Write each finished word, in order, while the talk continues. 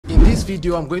this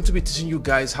video, I'm going to be teaching you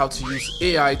guys how to use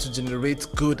AI to generate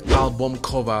good album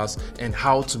covers and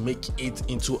how to make it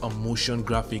into a motion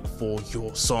graphic for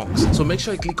your songs. So make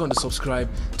sure you click on the subscribe,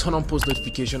 turn on post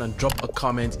notification, and drop a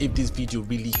comment if this video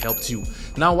really helped you.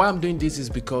 Now, why I'm doing this is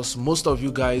because most of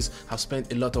you guys have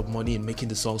spent a lot of money in making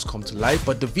the songs come to life,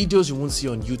 but the videos you won't see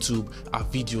on YouTube are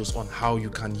videos on how you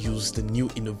can use the new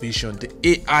innovation, the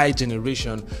AI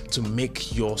generation, to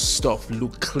make your stuff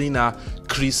look cleaner,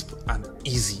 crisp, and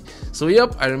easy. So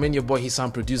yep, I remain your boy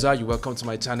Hitsound producer. You're welcome to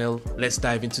my channel. Let's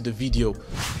dive into the video.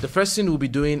 The first thing we'll be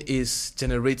doing is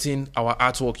generating our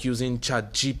artwork using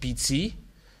ChatGPT.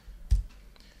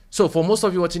 So for most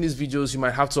of you watching these videos, you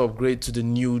might have to upgrade to the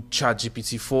new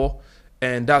ChatGPT 4,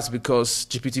 and that's because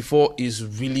GPT-4 is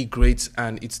really great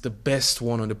and it's the best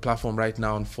one on the platform right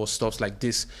now for stuff like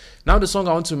this. Now the song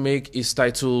I want to make is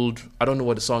titled, I don't know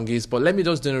what the song is, but let me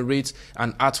just generate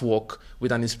an artwork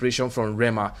with an inspiration from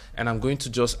Rema, and I'm going to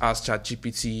just ask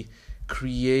ChatGPT,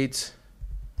 create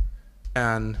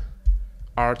an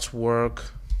artwork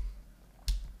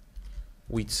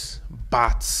with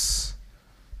bats.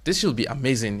 This should be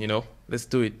amazing, you know. Let's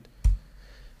do it.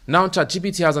 Now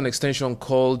ChatGPT has an extension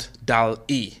called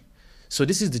DALL-E. So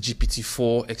this is the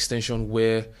GPT-4 extension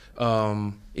where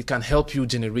it can help you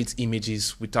generate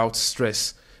images without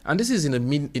stress. And this is in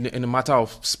a matter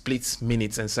of split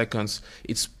minutes and seconds.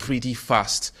 It's pretty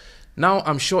fast. Now,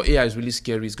 I'm sure AI is really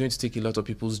scary. It's going to take a lot of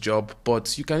people's job,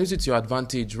 but you can use it to your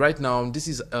advantage. Right now, this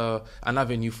is an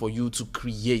avenue for you to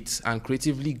create and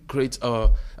creatively create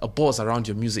a buzz around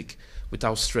your music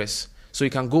without stress. So you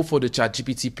can go for the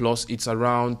ChatGPT Plus. It's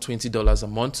around $20 a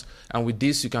month. And with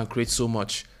this, you can create so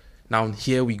much. Now,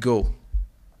 here we go.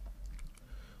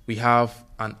 We have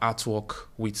an artwork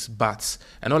with bats.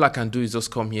 And all I can do is just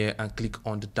come here and click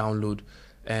on the download.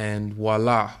 And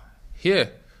voila.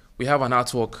 Here, we have an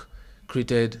artwork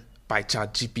created by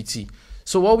ChatGPT.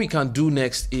 So what we can do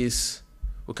next is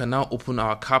we can now open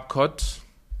our CapCut.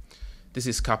 This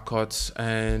is CapCut,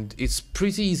 and it's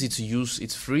pretty easy to use.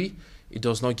 It's free. It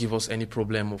does not give us any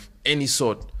problem of any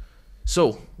sort.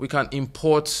 So we can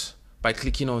import by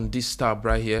clicking on this tab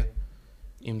right here,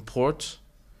 import.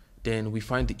 Then we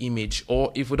find the image,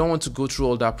 or if we don't want to go through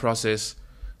all that process,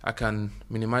 I can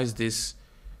minimize this,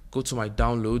 go to my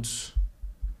downloads,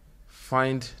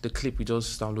 find the clip we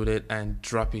just downloaded and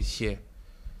drop it here.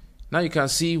 Now you can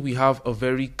see we have a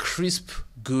very crisp,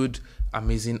 good,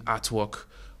 amazing artwork.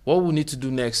 What we need to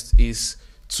do next is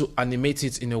to animate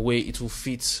it in a way it will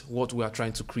fit what we are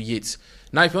trying to create.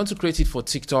 Now, if you want to create it for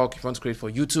TikTok, if you want to create it for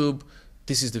YouTube,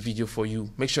 this is the video for you.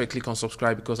 Make sure you click on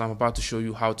subscribe because I'm about to show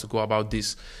you how to go about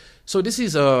this. So this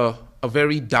is a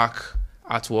very dark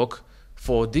artwork.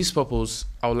 For this purpose,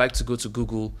 I would like to go to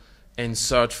Google and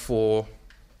search for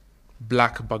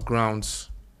black backgrounds.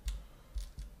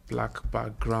 Black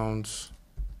backgrounds.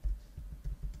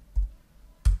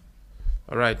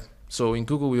 All right. So in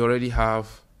Google, we already have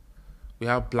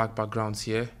black backgrounds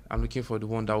here. I'm looking for the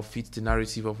one that will fit the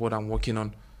narrative of what I'm working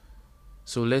on.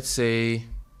 So let's say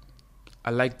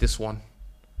I like this one.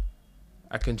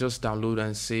 I can just download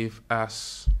and save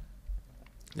as,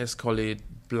 let's call it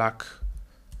black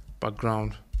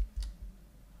background.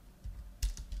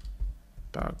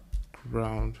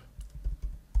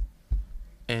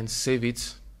 And save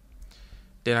it.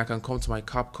 Then I can come to my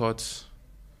CapCut,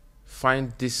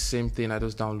 find this same thing I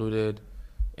just downloaded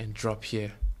and drop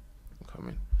here.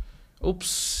 Coming.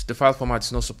 Oops, the file format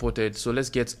is not supported. So let's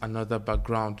get another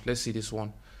background. Let's see this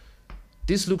one.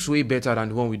 This looks way better than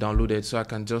the one we downloaded. So I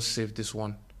can just save this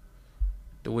one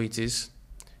the way it is.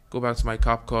 Go back to my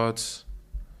CapCut,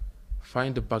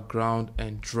 find the background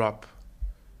and drop.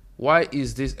 Why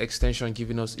is this extension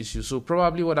giving us issues? So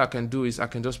probably what I can do is I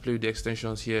can just play with the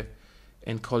extensions here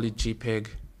and call it JPEG.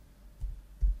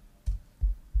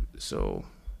 So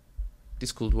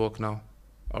this could work now.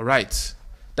 All right.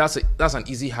 That's an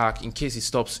easy hack. In case it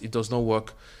stops, it does not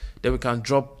work, then we can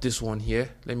drop this one here.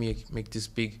 Let me make this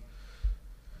big.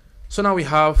 So now we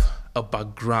have a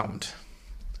background.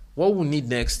 What we need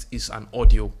next is an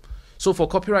audio. So for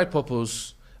copyright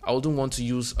purpose, I wouldn't want to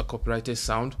use a copyrighted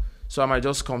sound, so I might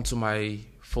just come to my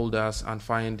folders and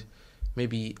find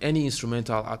maybe any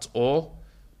instrumental at all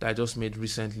that I just made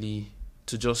recently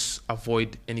to just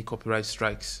avoid any copyright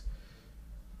strikes.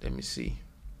 Let me see.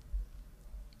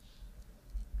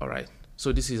 All right,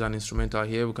 so this is an instrumental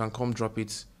here. We can come drop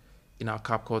it in our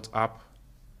CapCut app.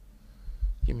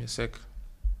 Give me a sec.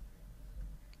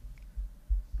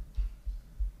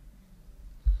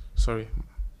 Sorry.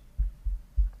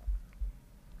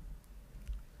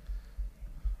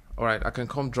 All right, I can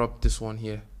come drop this one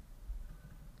here.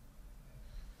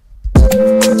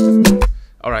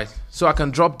 All right, so I can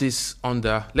drop this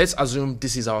under. Let's assume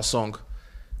this is our song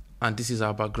and this is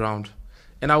our background.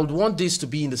 And I would want this to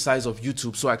be in the size of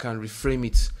YouTube so I can reframe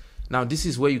it. Now, this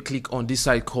is where you click on this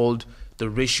side called the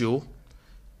ratio.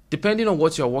 Depending on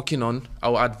what you're working on, I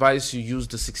will advise you use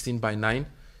the 16:9.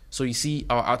 So you see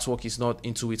our artwork is not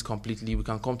into it completely. We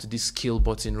can come to this scale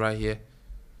button right here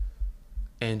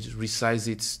and resize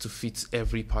it to fit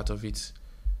every part of it.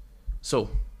 So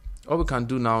all we can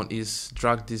do now is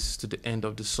drag this to the end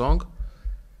of the song.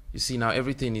 You see now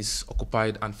everything is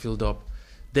occupied and filled up.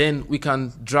 Then we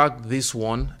can drag this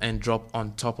one and drop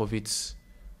on top of it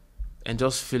and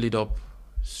just fill it up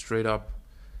straight up.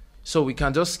 So we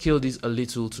can just scale this a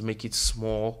little to make it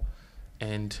small,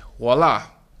 and voila,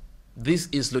 this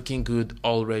is looking good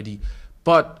already.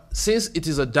 But since it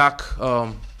is a dark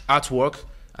artwork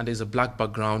and there's a black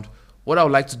background, what I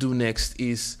would like to do next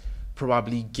is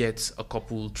probably get a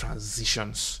couple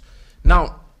transitions.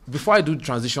 Now, before I do the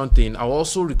transition thing, I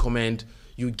also recommend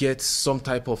you get some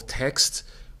type of text.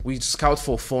 We scout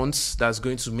for fonts that's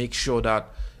going to make sure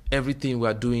that everything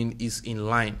we're doing is in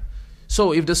line.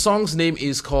 So if the song's name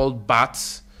is called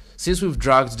Bats, since we've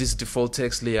dragged this default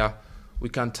text layer, we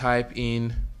can type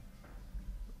in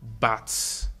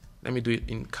Bats. Let me do it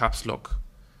in caps lock.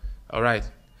 All right,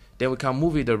 then we can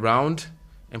move it around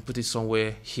and put it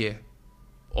somewhere here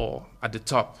or at the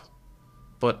top.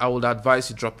 But I would advise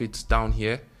you drop it down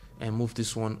here and move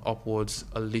this one upwards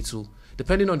a little,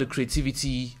 depending on the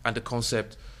creativity and the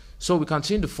concept. So we can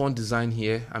change the font design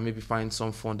here and maybe find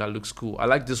some font that looks cool. I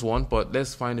like this one, but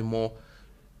let's find a more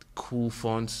cool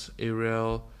font.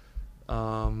 Arial.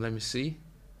 Let me see.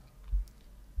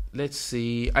 Let's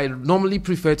see. I normally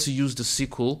prefer to use the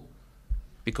sequel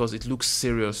because it looks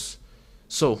serious.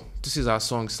 So this is our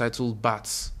song, it's titled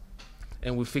Bats,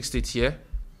 and we fixed it here.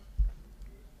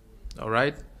 All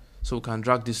right. So we can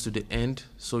drag this to the end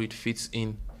so it fits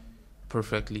in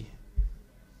perfectly.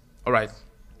 All right.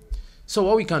 So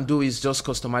what we can do is just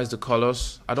customize the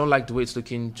colors. I don't like the way it's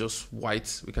looking just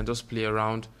white. We can just play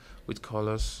around with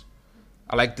colors.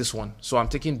 I like this one. So I'm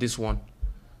taking this one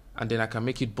and then I can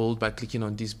make it bold by clicking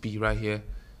on this B right here.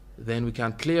 Then we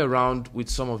can play around with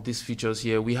some of these features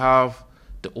here. We have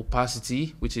the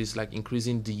opacity, which is like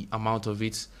increasing the amount of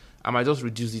it. I might just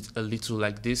reduce it a little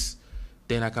like this.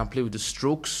 Then I can play with the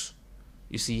strokes.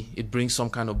 You see, it brings some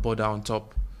kind of border on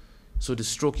top. So the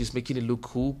stroke is making it look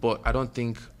cool, but I don't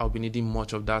think I'll be needing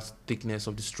much of that thickness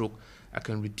of the stroke. I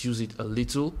can reduce it a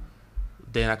little.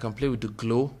 Then I can play with the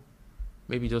glow.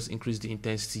 Maybe just increase the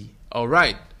intensity. All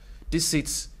right, this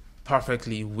sits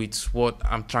perfectly with what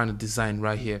I'm trying to design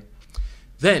right here.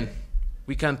 Then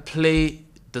we can play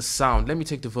the sound. Let me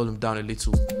take the volume down a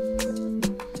little.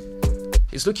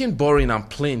 It's looking boring and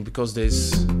plain because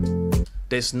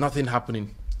there's nothing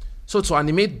happening. So to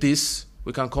animate this,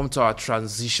 we can come to our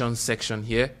transition section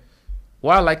here.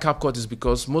 Why I like CapCut is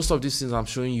because most of these things I'm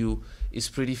showing you is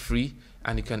pretty free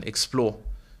and you can explore.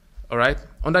 All right.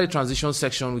 Under the transition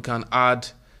section, we can add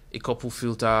a couple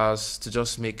filters to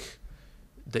just make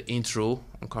the intro.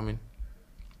 I'm coming.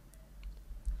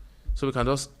 So we can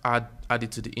just add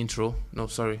it to the intro. No,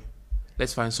 sorry.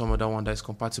 Let's find some other one that is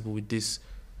compatible with this.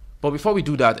 But before we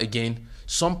do that, again,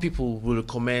 some people will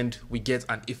recommend we get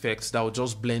an effect that will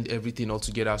just blend everything all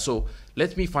together. So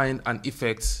let me find an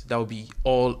effect that will be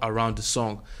all around the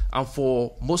song. And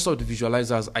for most of the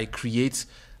visualizers I create,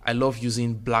 I love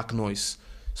using black noise.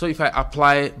 So if I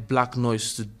apply black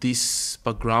noise to this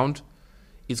background,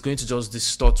 it's going to just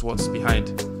distort what's behind.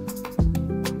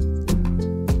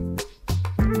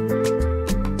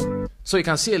 So you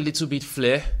can see a little bit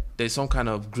flare. There's some kind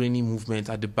of grainy movement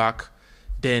at the back.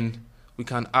 Then we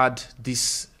can add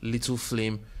this little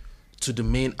flame to the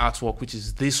main artwork, which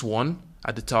is this one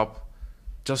at the top,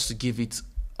 just to give it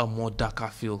a more darker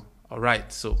feel. All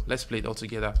right, so let's play it all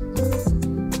together.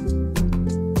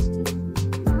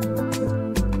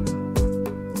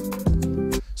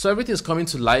 So everything's coming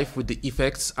to life with the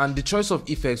effects, and the choice of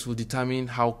effects will determine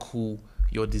how cool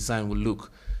your design will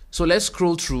look. So let's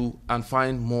scroll through and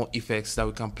find more effects that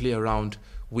we can play around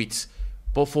with.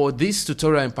 But for this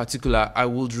tutorial in particular, I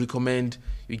would recommend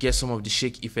you get some of the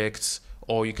shake effects,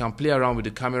 or you can play around with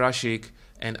the camera shake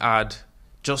and add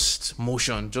just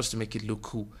motion just to make it look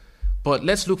cool. But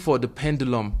let's look for the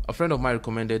pendulum. A friend of mine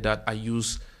recommended that I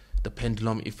use the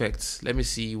pendulum effects. Let me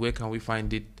see, where can we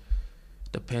find it?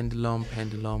 The pendulum.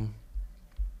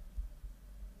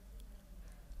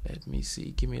 Let me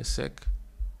see, give me a sec.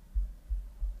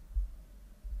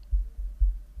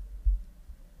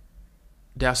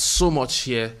 There's so much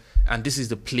here, and this is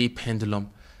the play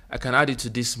pendulum. I can add it to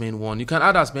this main one. You can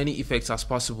add as many effects as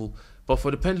possible, but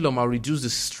for the pendulum, I'll reduce the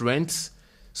strength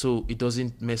so it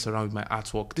doesn't mess around with my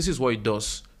artwork. This is what it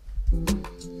does.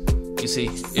 You see,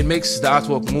 it makes the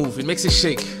artwork move, it makes it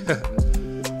shake.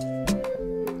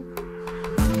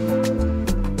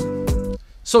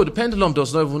 So the pendulum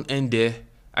does not even end there.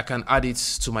 I can add it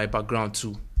to my background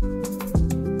too.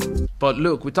 But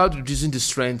look, without reducing the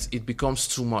strength, it becomes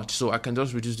too much. So I can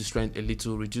just reduce the strength a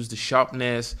little, reduce the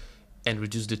sharpness, and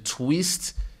reduce the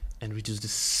twist, and reduce the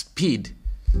speed.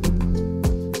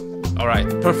 All right,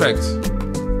 perfect.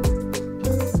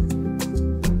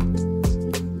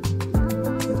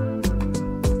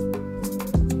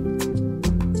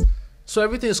 So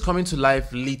everything is coming to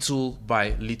life little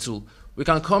by little. We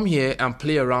can come here and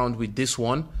play around with this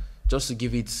one just to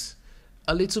give it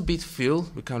a little bit feel.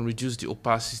 We can reduce the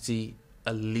opacity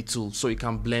a little so it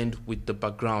can blend with the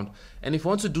background. And if you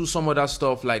want to do some other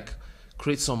stuff like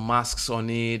create some masks on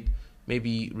it,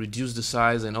 maybe reduce the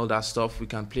size and all that stuff, we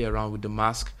can play around with the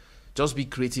mask. Just be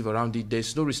creative around it.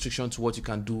 There's no restriction to what you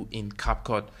can do in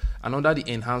CapCut. And under the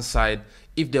enhance side,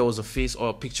 if there was a face or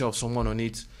a picture of someone on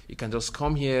it, you can just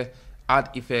come here, add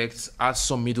effects, add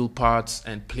some middle parts,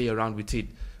 and play around with it.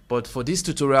 But for this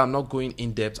tutorial, I'm not going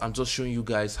in depth. I'm just showing you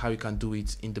guys how you can do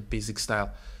it in the basic style.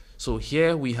 So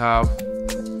here we have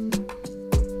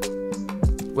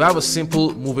a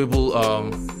simple movable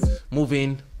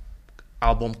moving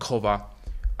album cover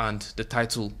and the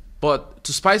title. But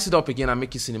to spice it up again and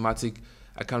make it cinematic,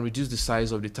 I can reduce the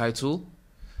size of the title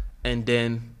and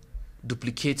then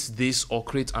duplicate this or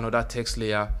create another text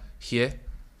layer here.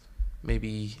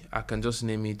 Maybe I can just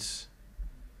name it.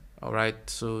 All right,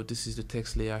 so this is the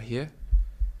text layer here.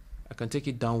 I can take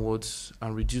it downwards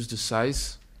and reduce the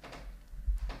size.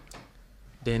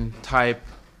 Then type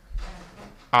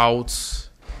out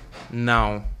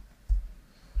now.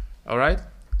 All right,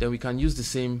 then we can use the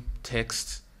same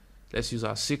text. Let's use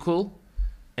our SQL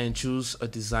and choose a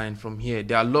design from here.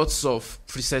 There are lots of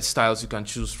preset styles you can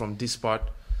choose from this part.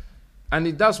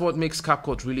 And that's what makes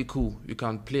CapCut really cool. You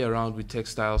can play around with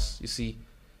text styles. You see,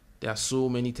 there are so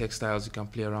many text styles you can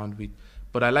play around with.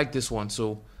 But I like this one,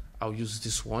 so I'll use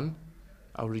this one.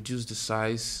 I'll reduce the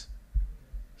size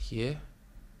here.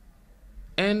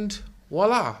 And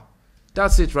voila,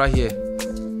 that's it right here.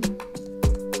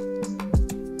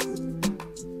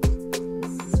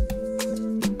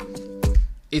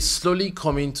 It's slowly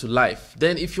coming to life.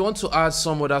 Then if you want to add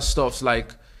some other stuff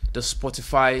like the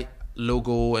Spotify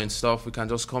logo and stuff, we can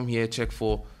just come here, check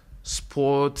for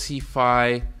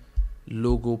Spotify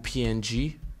logo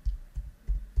PNG,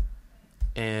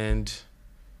 and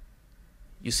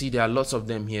you see there are lots of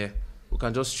them here. We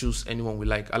can just choose anyone we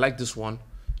like. I like this one,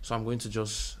 so I'm going to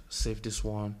just save this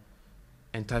one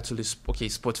and title is okay,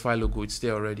 Spotify logo. It's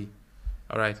there already.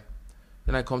 All right,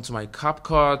 then I come to my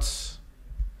CapCut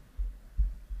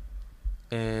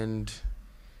and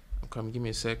give me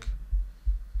a sec.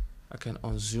 I can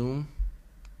unzoom,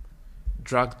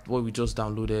 drag what we just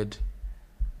downloaded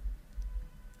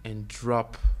and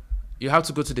drop. You have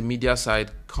to go to the media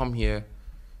side, come here,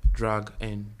 drag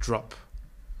and drop.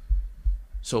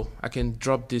 So I can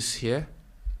drop this here.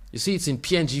 You see it's in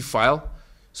PNG file,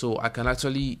 so I can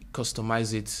actually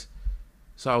customize it.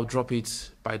 So I'll drop it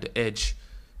by the edge.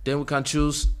 Then we can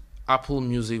choose Apple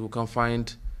Music. We can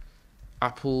find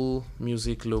Apple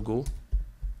Music logo.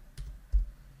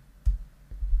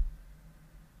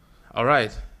 All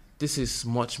right, this is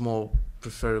much more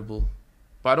preferable,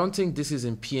 but I don't think this is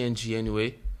in PNG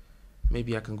anyway.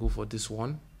 Maybe I can go for this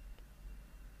one.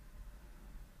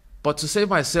 But to save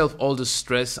myself all the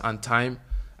stress and time,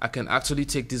 I can actually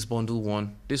take this bundle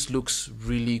one. This looks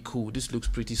really cool. This looks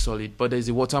pretty solid, but there's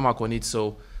a watermark on it,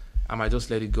 so I might just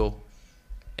let it go.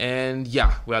 And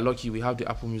yeah, we are lucky we have the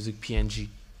Apple Music PNG.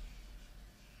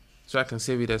 So I can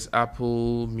save it as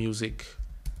Apple Music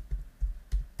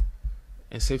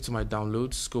and save to my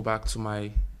downloads. Go back to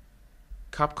my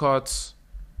CapCut,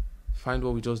 find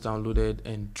what we just downloaded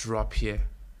and drop here.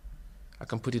 I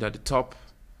can put it at the top,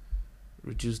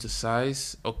 reduce the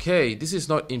size. Okay, this is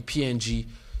not in PNG.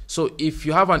 So if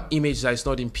you have an image that is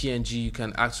not in PNG, you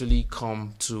can actually go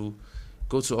to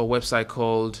a website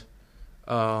called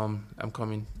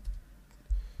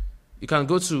you can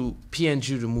go to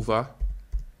PNG Remover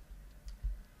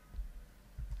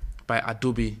by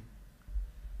Adobe.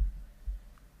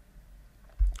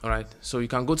 All right, so you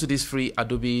can go to this free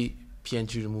Adobe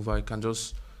PNG Remover. You can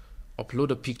just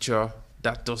upload a picture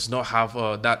that does not have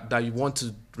that you want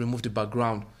to remove the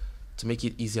background to make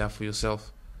it easier for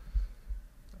yourself.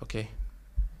 Okay,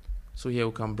 so here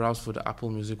we can browse for the Apple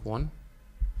Music one.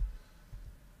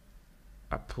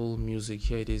 Apple Music,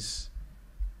 here it is.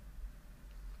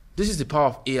 This is the power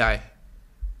of AI.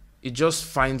 It just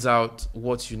finds out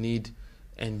what you need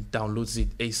and downloads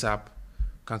it ASAP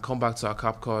can come back to our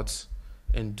CapCut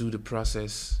and do the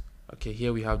process. Okay,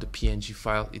 here we have the PNG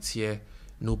file. It's here,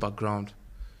 no background.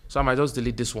 So I might just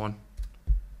delete this one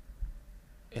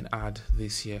and add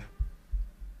this here.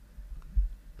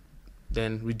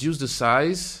 Then reduce the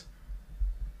size.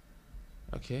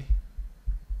 Okay,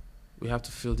 we have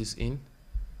to fill this in.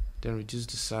 Then reduce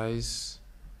the size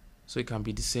so it can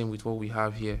be the same with what we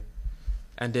have here.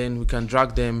 And then we can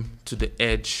drag them to the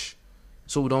edge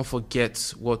so we don't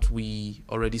forget what we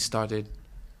already started.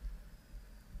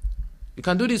 You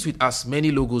can do this with as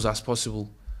many logos as possible,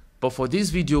 but for this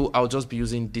video I'll just be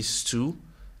using these two.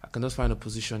 I can just find a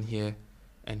position here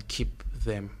and keep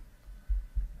them.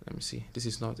 Let me see, this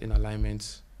is not in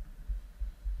alignment.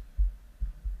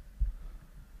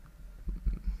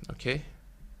 Okay,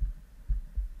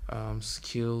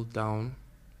 scale down.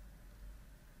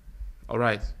 All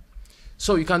right,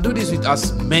 so you can do this with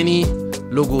as many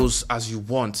logos as you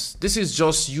want. This is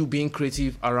just you being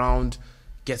creative around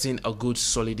getting a good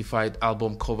solidified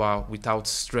album cover without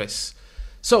stress.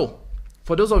 So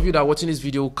for those of you that are watching this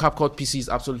video, CapCut PC is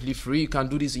absolutely free. You can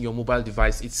do this in your mobile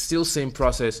device. It's still same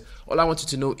process. All I want you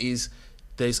to know is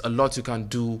there's a lot you can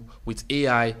do with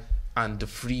AI and the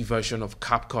free version of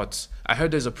CapCut. I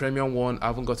heard there's a premium one. I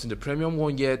haven't gotten the premium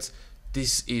one yet.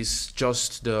 This is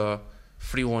just the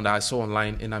free one that I saw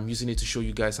online, and I'm using it to show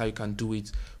you guys how you can do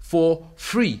it for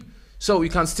free. So you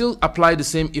can still apply the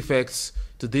same effects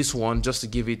to this one just to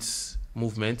give it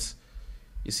movement.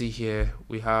 You see here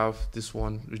we have this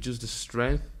one, reduce the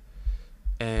strength,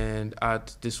 and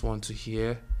add this one to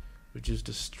here, reduce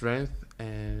the strength,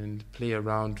 and play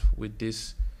around with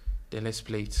this. Then let's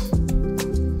play it.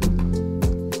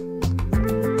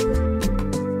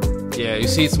 Yeah, you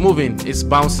see it's moving, it's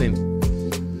bouncing.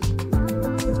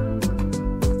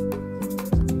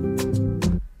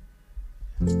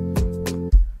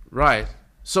 Right,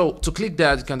 so to click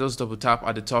that, you can just double tap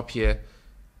at the top here,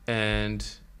 and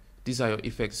these are your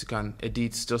effects. You can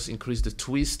edit, just increase the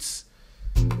twists,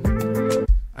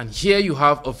 and here you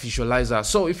have a visualizer.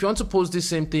 So if you want to post this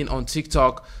same thing on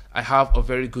TikTok, I have a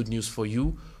very good news for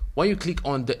you. When you click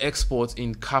on the export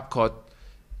in CapCut,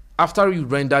 after you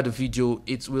render the video,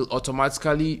 it will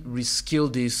automatically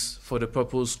rescale this for the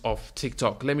purpose of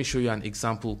TikTok. Let me show you an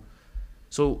example.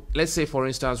 So let's say, for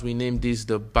instance, we name this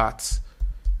the bat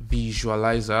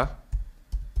visualizer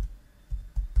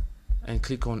and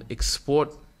click on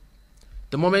export.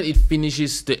 The moment it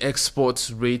finishes the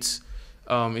export rate,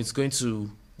 it's going to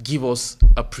give us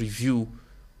a preview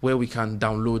where we can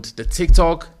download the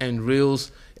TikTok and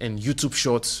Reels and YouTube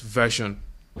Shorts version.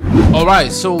 All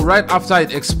right, so right after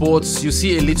it exports, you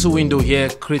see a little window here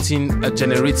creating a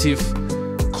generative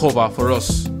cover for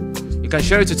us. You can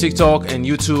share it to TikTok and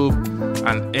YouTube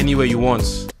and anywhere you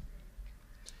want.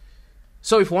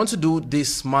 So if we want to do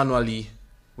this manually,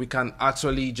 we can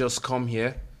actually just come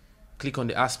here, click on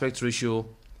the aspect ratio,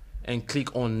 and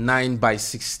click on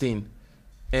 9:16,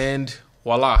 and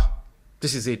voila,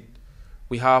 this is it.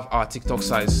 We have our TikTok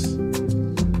size.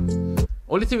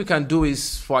 Only thing we can do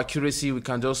is, for accuracy, we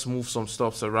can just move some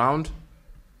stuff around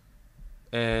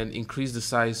and increase the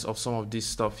size of some of this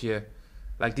stuff here.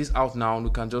 Like this out now, we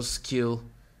can just scale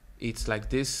it like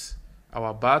this.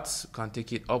 Our bats, we can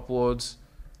take it upwards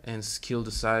and scale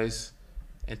the size,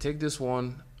 and take this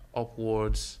one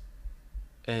upwards,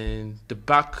 and the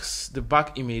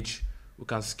back image, we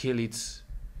can scale it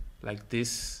like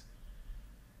this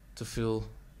to fill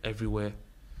everywhere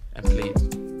and play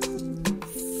it.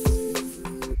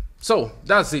 So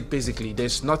that's it basically.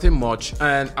 There's nothing much,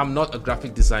 and I'm not a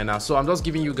graphic designer, so I'm just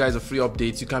giving you guys a free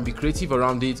update. You can be creative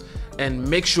around it, and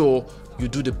make sure you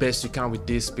do the best you can with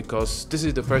this, because this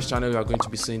is the first channel you are going to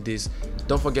be seeing this.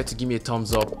 Don't forget to give me a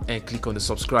thumbs up and click on the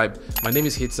subscribe. My name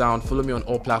is Hitsound. Follow me on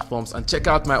all platforms and check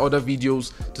out my other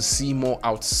videos to see more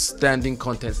outstanding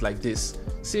contents like this.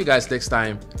 See you guys next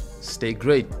time. Stay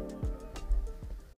great.